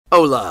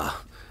Hola.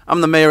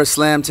 I'm the mayor of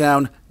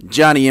Slamtown,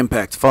 Johnny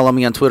Impact. Follow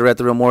me on Twitter at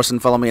 @TheRealMorrison.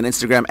 Follow me on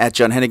Instagram at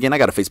John Hennigan. I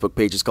got a Facebook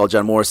page. It's called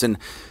John Morrison.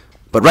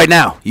 But right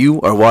now,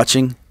 you are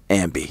watching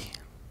AMBY.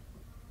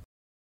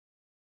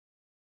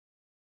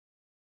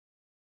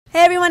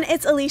 Hey everyone,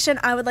 it's Alicia, and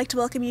I would like to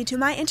welcome you to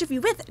my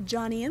interview with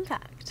Johnny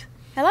Impact.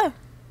 Hello.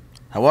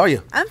 How are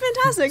you? I'm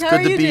fantastic. It's How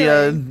are you doing?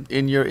 good to be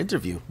in your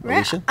interview,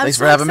 Alicia. Thanks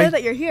for having me. I'm so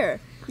excited that you're here.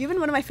 You've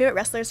been one of my favorite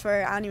wrestlers for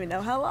I don't even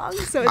know how long.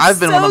 So I've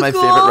been one of my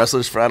cool. favorite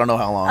wrestlers for I don't know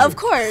how long. Of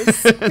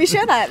course. We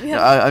share that.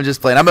 I'm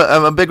just playing. I'm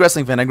a big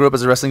wrestling fan. I grew up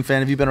as a wrestling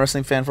fan. Have you been a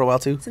wrestling fan for a while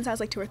too? Since I was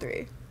like 2 or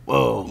 3.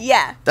 Whoa.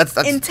 Yeah. That's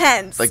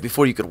intense. Like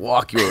before you could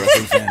walk, you were a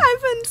wrestling fan.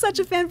 I've been such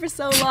a fan for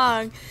so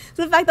long.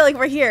 So the fact that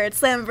we're here, it's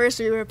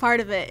Slammiversary, we're a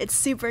part of it, it's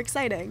super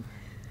exciting.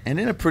 And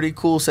in a pretty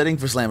cool setting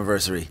for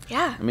Slammiversary.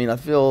 Yeah. I mean, I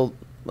feel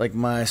like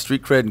my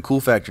street cred and cool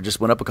factor just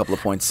went up a couple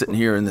of points sitting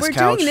here in this couch.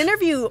 We're doing an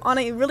interview on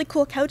a really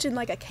cool couch in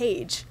like a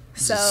cage.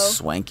 So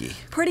swanky.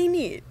 Pretty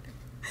neat.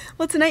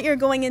 Well, tonight you're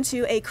going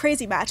into a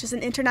crazy match. It's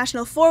an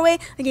international four-way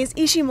against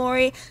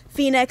Ishimori,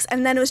 Phoenix,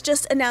 and then it was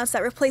just announced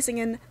that replacing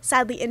an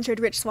sadly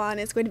injured Rich Swann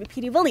is going to be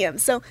Petey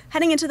Williams. So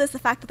heading into this, the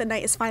fact that the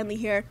night is finally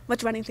here,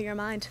 what's running through your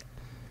mind?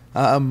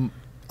 A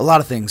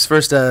lot of things.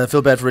 First, I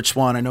feel bad for Rich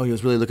Swann. I know he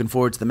was really looking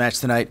forward to the match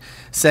tonight.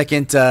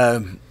 Second,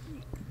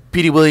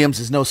 Petey Williams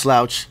is no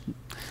slouch.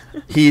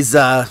 He's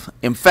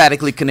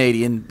emphatically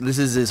Canadian. This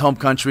is his home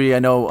country. I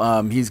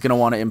know he's going to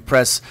want to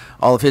impress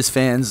all of his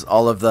fans,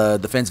 all of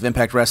the fans of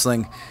Impact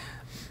Wrestling.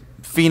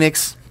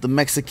 Phoenix, the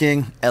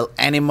Mexican, El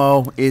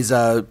Animo, is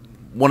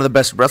one of the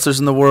best wrestlers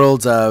in the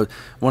world,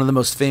 one of the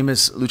most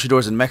famous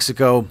luchadors in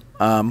Mexico.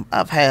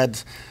 I've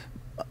had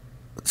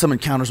some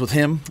encounters with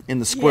him in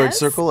the squared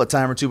circle a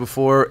time or two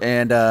before,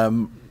 and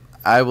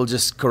I will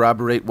just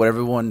corroborate what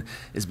everyone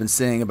has been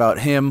saying about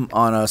him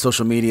on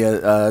social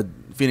media.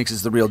 Phoenix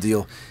is the real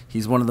deal.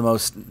 He's one of the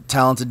most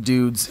talented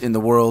dudes in the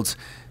world.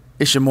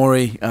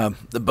 Ishimori,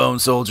 the Bone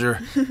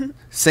Soldier,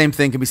 same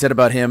thing can be said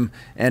about him.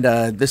 And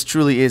this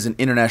truly is an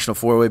international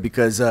four-way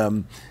because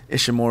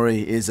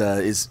Ishimori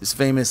is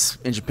famous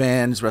in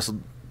Japan. He's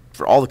wrestled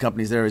for all the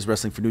companies there. He's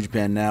wrestling for New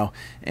Japan now.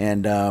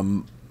 And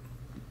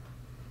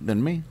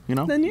then me,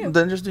 Then you.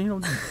 Then just,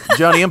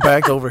 Johnny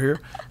Impact over here.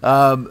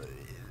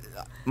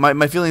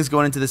 My feelings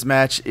going into this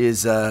match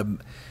is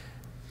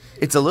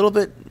it's a little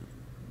bit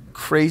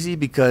crazy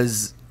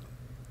because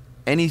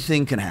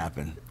anything can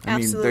happen. I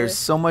mean, there's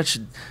so much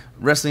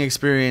wrestling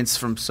experience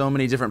from so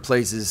many different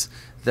places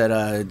that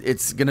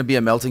it's going to be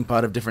a melting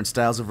pot of different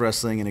styles of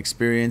wrestling and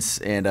experience,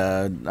 and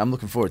I'm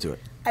looking forward to it.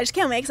 I just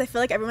can't wait because I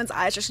feel like everyone's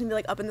eyes are just going to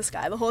be up in the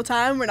sky the whole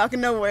time. We're not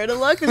going to know where to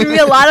look. There's going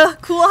to be a lot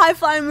of cool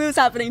high-flying moves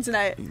happening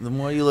tonight. The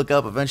more you look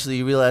up, eventually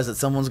you realize that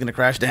someone's going to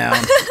crash down.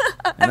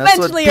 And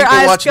Eventually your that's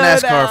eyes what people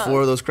watch NASCAR down.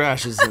 for, those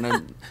crashes.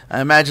 And I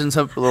imagine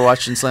some people are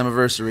watching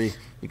Slammiversary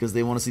because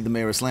they want to see the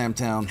mayor of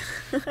Slamtown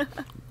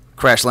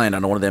crash land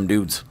on one of them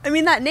dudes. I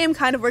mean, that name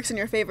kind of works in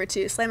your favor,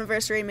 too.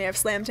 Slammiversary, Mayor of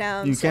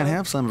Slamtown. You can't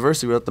have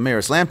Slammiversary without the mayor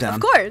of Slamtown. Of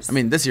course. I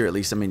mean, this year at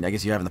least. I mean, I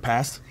guess you have in the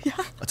past. Yeah.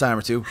 A time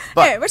or two.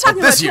 But hey, we're talking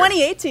about this year,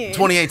 2018.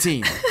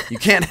 2018. You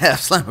can't have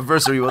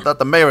Slammiversary without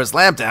the mayor of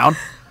Slamtown.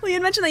 Well, you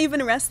had mentioned that you've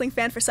been a wrestling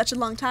fan for such a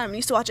long time. You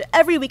used to watch it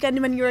every weekend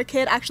when you were a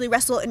kid, actually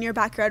wrestle in your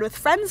backyard with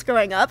friends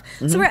growing up.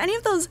 Mm-hmm. So were any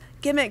of those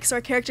gimmicks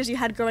or characters you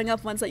had growing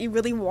up ones that you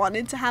really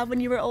wanted to have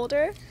when you were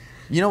older?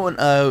 You know, when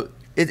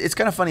it's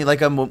kind of funny.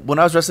 Like when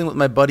I was wrestling with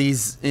my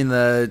buddies in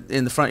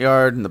the front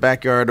yard, in the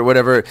backyard, or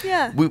whatever.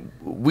 Yeah.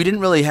 We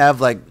didn't really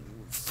have like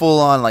full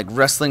on like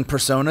wrestling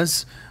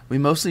personas. We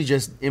mostly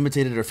just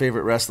imitated our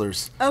favorite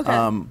wrestlers.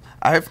 Okay.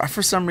 I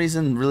for some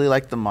reason really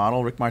liked the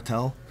model Rick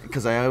Martel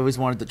because I always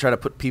wanted to try to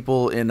put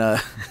people in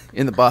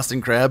the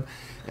Boston Crab.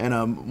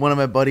 And one of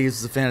my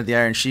buddies was a fan of the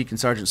Iron Sheik and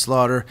Sergeant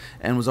Slaughter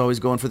and was always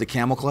going for the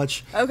camel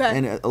clutch. Okay.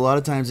 And a lot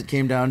of times it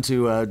came down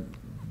to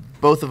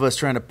both of us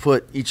trying to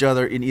put each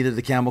other in either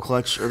the camel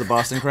clutch or the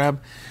Boston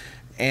Crab.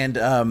 And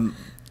it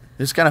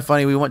was kind of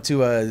funny. We went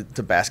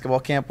to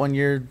basketball camp one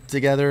year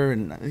together,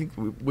 and I think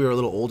we were a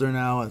little older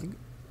now. I think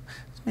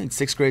in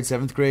 6th grade,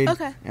 7th grade.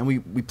 Okay. And we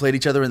played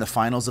each other in the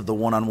finals of the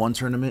one-on-one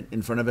tournament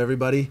in front of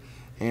everybody.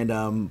 And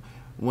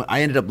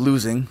I ended up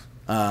losing.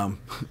 And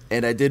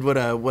I did what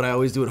I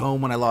always do at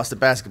home when I lost at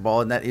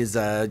basketball, and that is,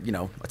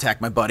 attack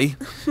my buddy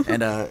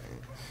and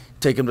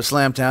take him to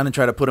Slamtown and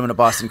try to put him in a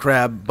Boston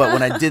Crab. But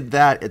when I did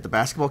that at the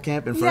basketball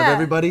camp in front of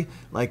everybody,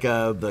 like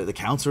the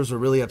counselors were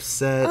really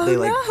upset.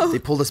 Oh, They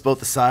pulled us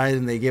both aside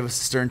and they gave us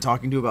a stern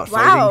talking to about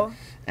Wow. fighting.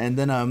 And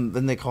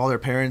then they call their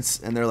parents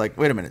and they're like,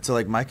 "Wait a minute! So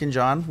like Mike and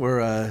John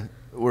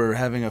were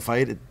having a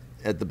fight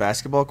at the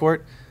basketball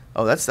court?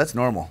 Oh, that's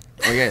normal.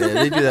 Oh yeah,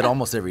 they do that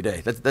almost every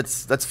day.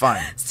 That's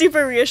fine.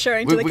 Super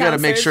reassuring to the We got to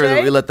make counselors, sure right?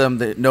 that we let them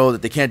know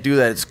that they can't do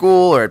that at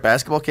school or at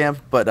basketball camp.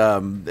 But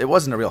it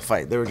wasn't a real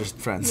fight. They were just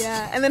friends.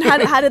 Yeah, and then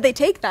how did they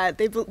take that?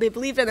 They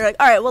believed it. They're like,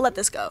 all right, we'll let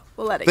this go.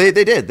 We'll let it go.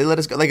 They did. They let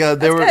us go. Like good.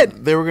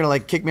 they were gonna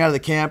like kick me out of the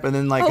camp, and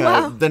then like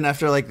wow. then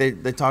after like they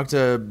talked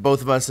to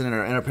both of us and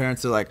our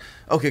parents. They're like,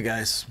 okay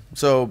guys,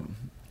 so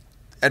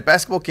at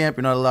basketball camp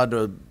you're not allowed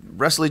to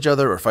wrestle each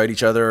other or fight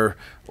each other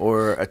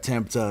or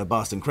attempt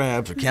Boston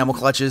crabs or camel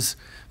clutches,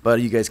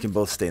 but you guys can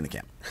both stay in the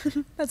camp.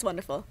 That's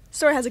wonderful.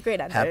 Story has a great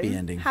ending. Happy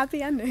ending.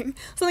 Happy ending.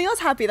 Something else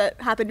happy that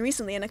happened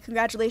recently, and a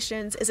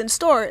congratulations is in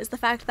store, is the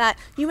fact that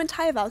you and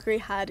Taya Valkyrie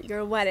had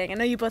your wedding. I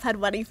know you both had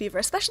wedding fever,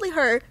 especially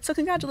her, so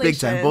congratulations.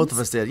 Big time. Both of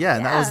us did. Yeah,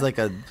 and that was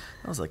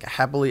like a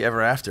happily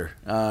ever after.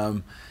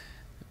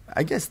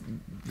 I guess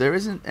there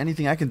isn't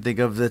anything I can think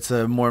of that's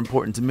more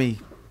important to me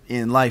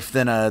in life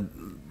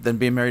than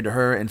being married to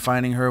her and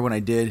finding her when I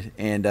did.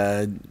 And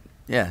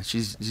yeah,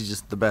 she's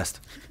just the best.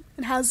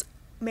 And how's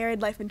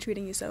married life been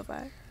treating you so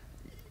far?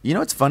 You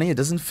know, it's funny. It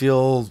doesn't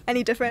feel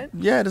any different.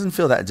 Yeah, it doesn't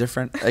feel that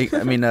different.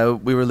 I mean,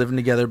 we were living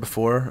together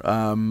before.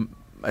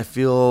 I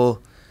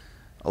feel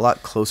a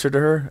lot closer to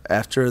her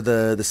after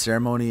the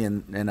ceremony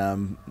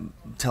and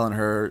telling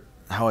her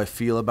how I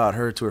feel about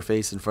her to her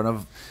face in front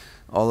of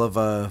all of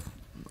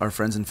our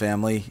friends and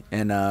family.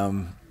 And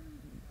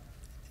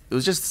it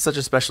was just such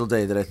a special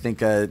day that I think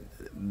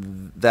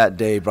that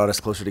day brought us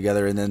closer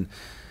together. And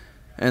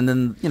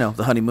then you know,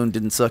 the honeymoon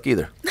didn't suck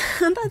either.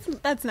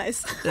 That's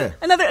nice. Yeah.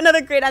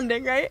 Another great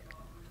ending, right?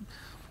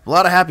 A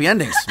lot of happy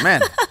endings,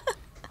 man.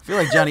 I feel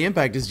like Johnny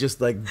Impact is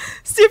just like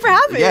super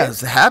happy. Yeah,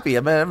 it's happy.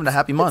 I'm having a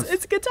happy month.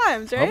 It's good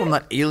times, right? I hope I'm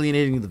not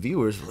alienating the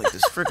viewers. Like,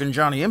 this freaking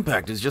Johnny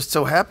Impact is just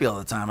so happy all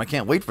the time. I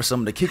can't wait for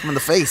someone to kick him in the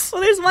face.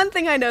 Well, there's one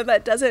thing I know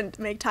that doesn't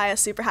make Taya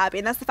super happy,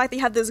 and that's the fact that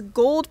you have this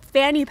gold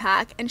fanny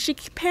pack, and she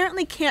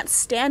apparently can't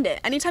stand it.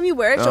 Anytime you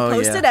wear it, she'll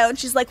post it out, and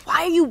she's like,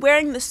 "Why are you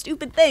wearing this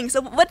stupid thing?"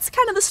 So, what's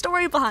kind of the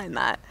story behind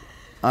that?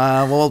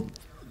 Well,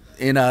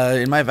 in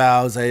my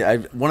vows, I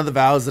one of the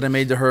vows that I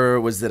made to her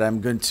was that I'm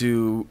going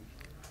to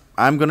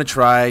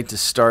try to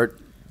start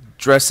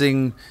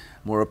dressing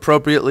more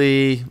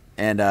appropriately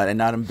and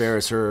not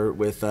embarrass her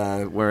with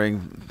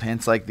wearing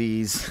pants like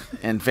these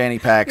and fanny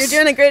packs.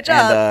 You're doing a great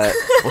job. And,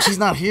 well, she's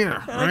not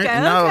here, right? Okay,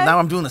 And now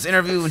I'm doing this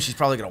interview, and she's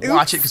probably going to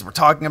watch it because we're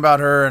talking about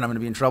her, and I'm going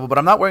to be in trouble. But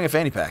I'm not wearing a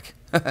fanny pack.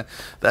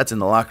 That's in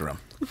the locker room.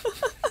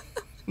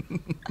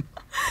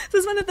 So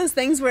it's one of those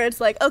things where it's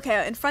like,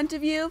 okay, in front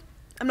of you,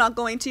 I'm not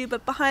going to,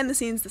 but behind the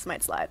scenes, this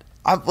might slide.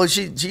 Well,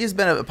 she has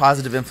been a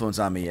positive influence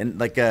on me, and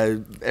like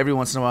every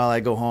once in a while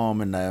I go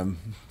home and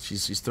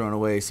she's throwing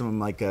away some of them.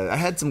 Like I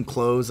had some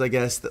clothes, I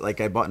guess, that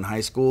like I bought in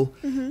high school,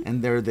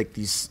 and they're like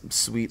these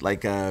sweet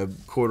like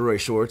corduroy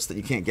shorts that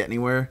you can't get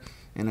anywhere.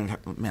 And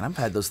man, I've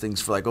had those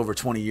things for like over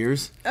 20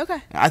 years. Okay.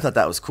 I thought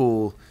that was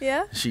cool.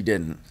 Yeah. She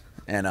didn't,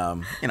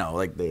 and you know,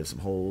 like they have some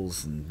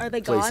holes and Are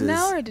they places. gone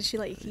now, or did she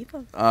let you keep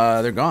them?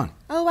 They're gone.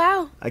 Oh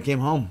wow. I came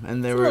home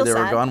and they It's a were little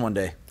sad. gone one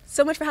day.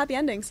 So much for happy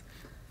endings.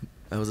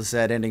 That was a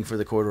sad ending for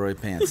the corduroy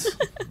pants,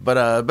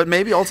 but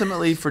maybe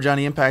ultimately for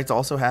Johnny Impact,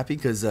 also happy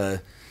because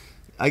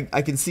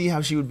I can see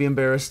how she would be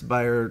embarrassed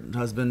by her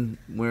husband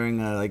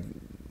wearing like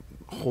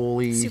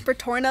holy super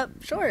torn up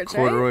shorts,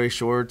 corduroy right?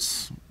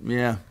 shorts.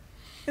 Yeah.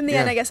 In the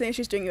end, I guess maybe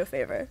she's doing you a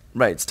favor.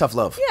 Right, it's tough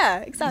love. Yeah,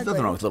 exactly. There's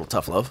nothing wrong with a little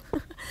tough love.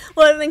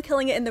 Well, other than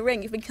killing it in the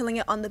ring, you've been killing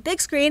it on the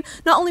big screen,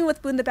 not only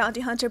with Boone the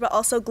Bounty Hunter, but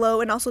also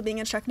Glow and also being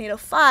in Sharknado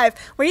 5,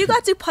 where you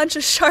got to punch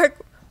a shark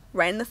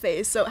right in the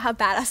face. So how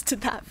badass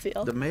did that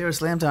feel? The mayor of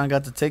Slamtown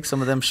got to take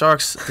some of them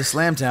sharks to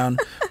Slamtown,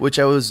 which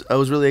I was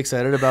really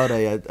excited about.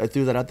 I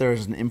threw that out there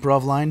as an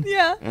improv line.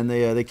 Yeah. And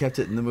they kept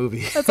it in the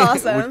movie. That's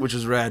awesome. which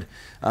was rad.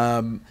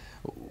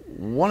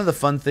 One of the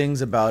fun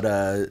things about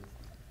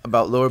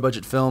lower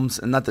budget films,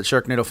 and not that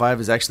Sharknado 5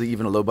 is actually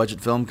even a low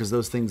budget film because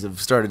those things have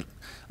started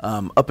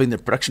upping their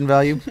production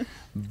value,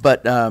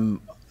 but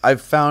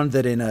I've found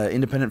that in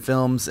independent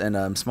films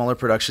and smaller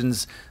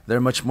productions,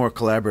 they're much more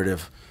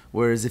collaborative.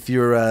 Whereas if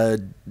you're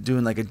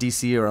doing like a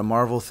DC or a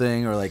Marvel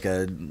thing or like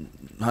a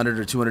 $100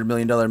 or $200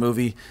 million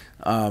movie,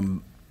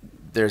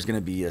 there's going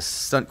to be a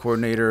stunt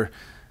coordinator,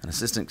 an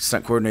assistant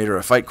stunt coordinator,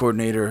 a fight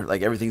coordinator.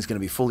 Like everything's going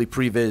to be fully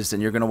prevised,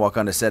 and you're going to walk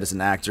onto set as an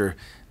actor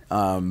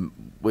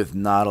with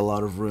not a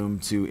lot of room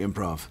to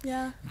improv.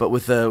 Yeah. But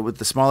with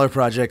the smaller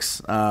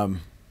projects, I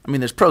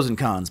mean, there's pros and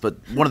cons. But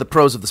one of the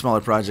pros of the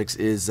smaller projects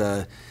is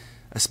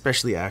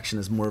especially action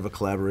is more of a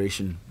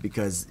collaboration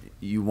because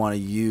you want to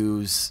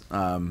use.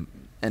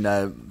 And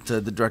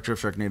to the director of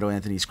Sharknado,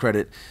 Anthony's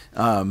credit,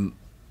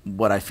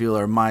 what I feel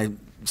are my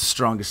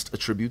strongest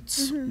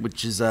attributes,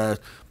 which is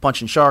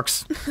punching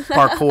sharks,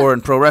 parkour,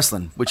 and pro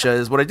wrestling, which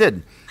is what I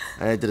did.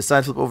 I did a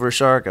side flip over a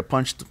shark, I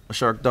punched a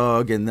shark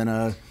dog, and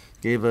then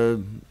gave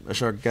a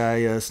shark guy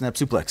a snap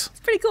suplex. It's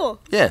pretty cool.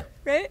 Yeah.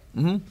 Right?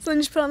 Mm-hmm. So then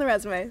just put on the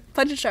resume.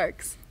 Punching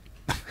sharks.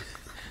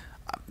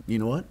 You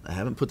know what? I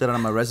haven't put that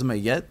on my resume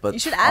yet, but you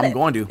should add I'm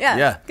going to.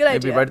 Yeah, good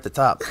idea. Maybe right at the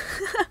top.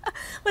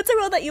 What's a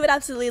role that you would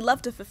absolutely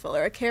love to fulfill,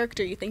 or a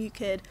character you think you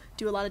could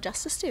do a lot of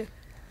justice to?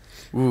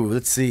 Ooh,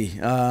 let's see.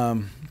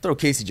 Throw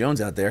Casey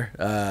Jones out there.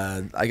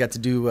 I got to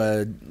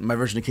do my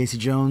version of Casey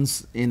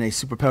Jones in a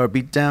Superpower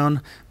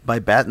Beatdown by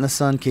Bat in the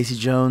Sun, Casey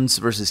Jones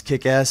versus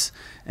Kick-Ass.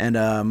 And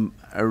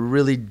I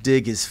really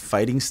dig his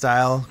fighting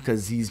style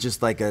because he's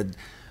just like a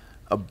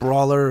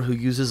brawler who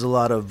uses a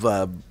lot of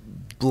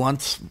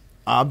blunt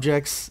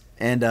objects.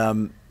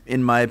 And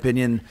in my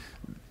opinion,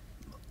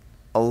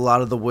 a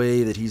lot of the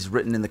way that he's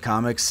written in the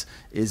comics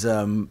is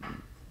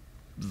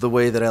the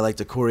way that I like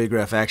to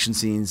choreograph action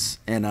scenes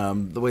and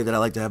the way that I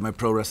like to have my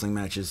pro wrestling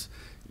matches.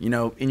 You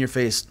know, in your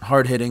face,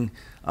 hard hitting,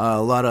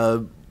 a lot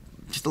of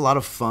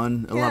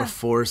fun, a lot of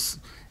force,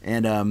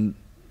 and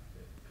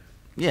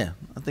yeah,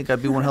 I think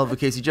I'd be one hell of a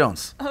Casey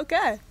Jones.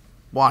 Okay.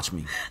 Watch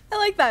me. I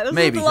like that. That's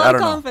Maybe. a lot I of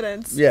don't know.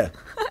 confidence. Yeah.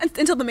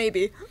 Until the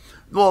maybe.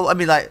 Well, I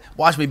mean, like,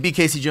 watch me be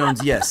Casey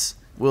Jones, yes.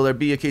 Will there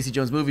be a Casey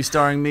Jones movie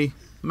starring me?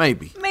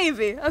 Maybe.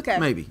 Maybe. Okay.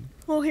 Maybe.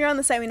 Well, here on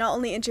the site, we not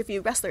only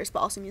interview wrestlers, but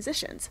also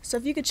musicians. So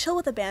if you could chill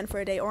with a band for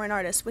a day or an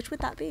artist, which would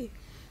that be?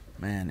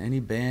 Man, any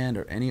band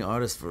or any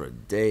artist for a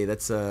day,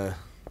 that's a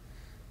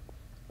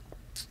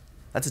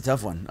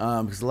tough one.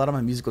 Because a lot of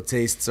my musical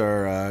tastes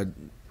are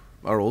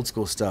old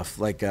school stuff,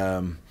 like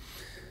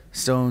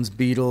Stones,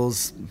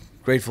 Beatles,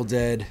 Grateful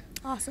Dead.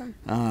 Awesome.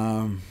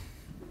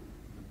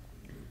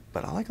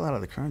 But I like a lot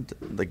of the current,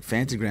 like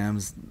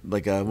Fantagrams,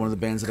 like one of the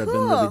bands that I've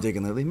been really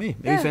digging lately. Maybe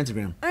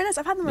Fantagram. Very nice.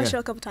 I've had them on the show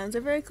a couple times.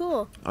 They're very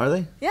cool. Are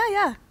they? Yeah,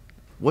 yeah.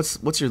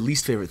 What's your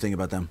least favorite thing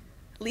about them?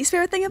 Least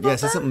favorite thing about them? Yeah,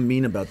 say something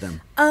mean about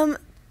them.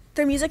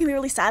 Their music can be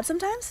really sad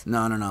sometimes.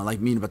 No, like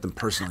mean about them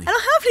personally. I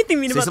don't have anything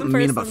mean about them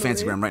personally. Say something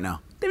mean about Fantagram right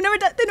now. They've never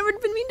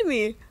been mean to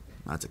me.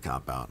 That's a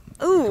cop-out.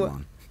 Ooh. Come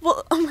on.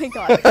 Well, oh my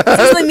God.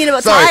 Say something mean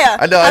about Sorry, Taya.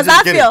 I know, How's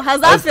that feel?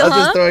 How's that feel, I was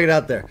huh? just throwing it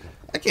out there.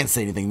 I can't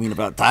say anything mean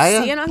about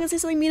Taya. See, you're not going to say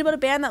something mean about a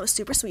band that was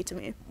super sweet to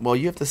me. Well,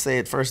 you have to say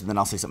it first, and then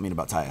I'll say something mean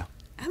about Taya.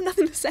 I have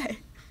nothing to say.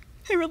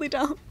 I really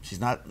don't. She's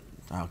not...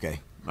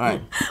 Okay. All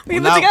right. We're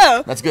good to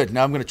go. That's good.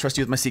 Now I'm going to trust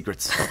you with my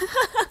secrets.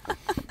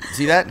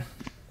 See that?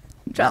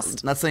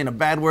 Trust. Not saying a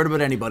bad word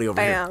about anybody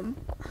over here. I am.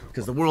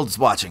 Because the world is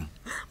watching.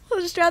 Well,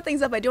 just to wrap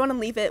things up, I do want to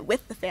leave it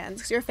with the fans,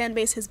 because your fan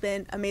base has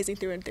been amazing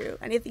through and through.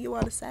 Anything you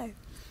want to say?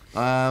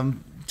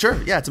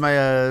 Sure. Yeah, to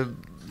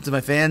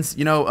my fans,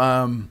 you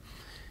know,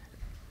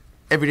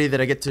 every day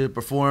that I get to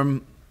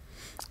perform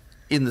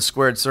in the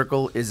squared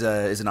circle is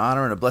an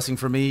honor and a blessing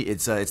for me.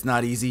 It's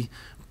not easy.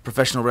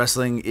 Professional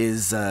wrestling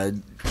is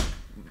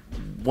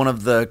one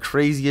of the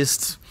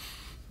craziest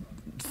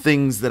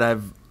things that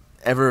I've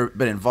ever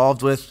been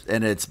involved with,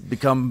 and it's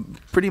become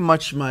pretty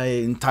much my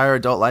entire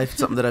adult life. It's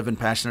something that I've been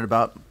passionate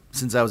about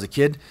since I was a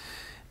kid,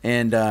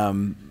 and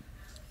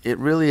it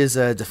really is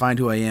defined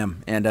who I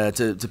am. And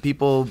to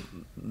people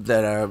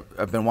that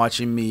have been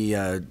watching me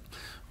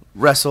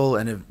wrestle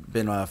and have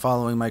been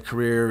following my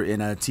career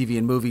in TV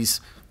and movies,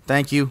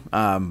 thank you.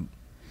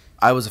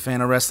 I was a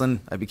fan of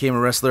wrestling. I became a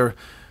wrestler.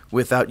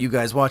 Without you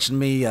guys watching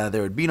me,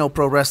 there would be no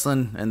pro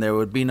wrestling, and there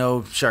would be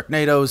no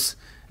Sharknadoes,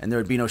 and there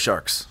would be no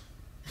sharks.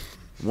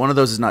 One of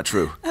those is not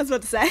true. I was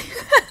about to say.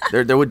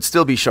 There would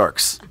still be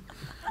sharks.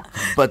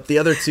 But the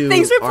other two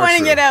Thanks for are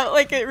pointing true. it out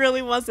like it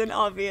really wasn't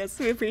obvious.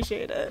 We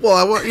appreciate it.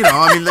 Well,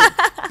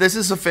 this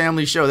is a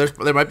family show.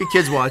 There might be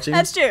kids watching.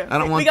 That's true. I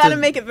don't want we got to to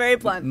make it very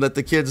blunt. let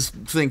the kids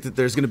think that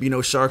there's going to be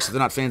no sharks if they're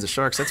not fans of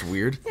sharks. That's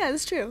weird. Yeah,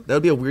 that's true. That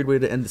would be a weird way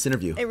to end this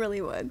interview. It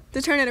really would.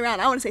 To turn it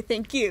around, I want to say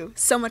thank you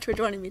so much for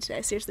joining me today.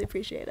 I seriously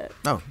appreciate it.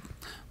 Oh,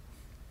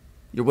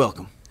 you're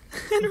welcome.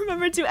 And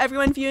remember, to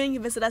everyone viewing, you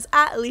visit us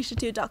at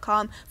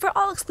aliciatu.com for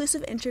all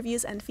exclusive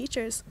interviews and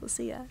features. We'll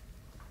see ya.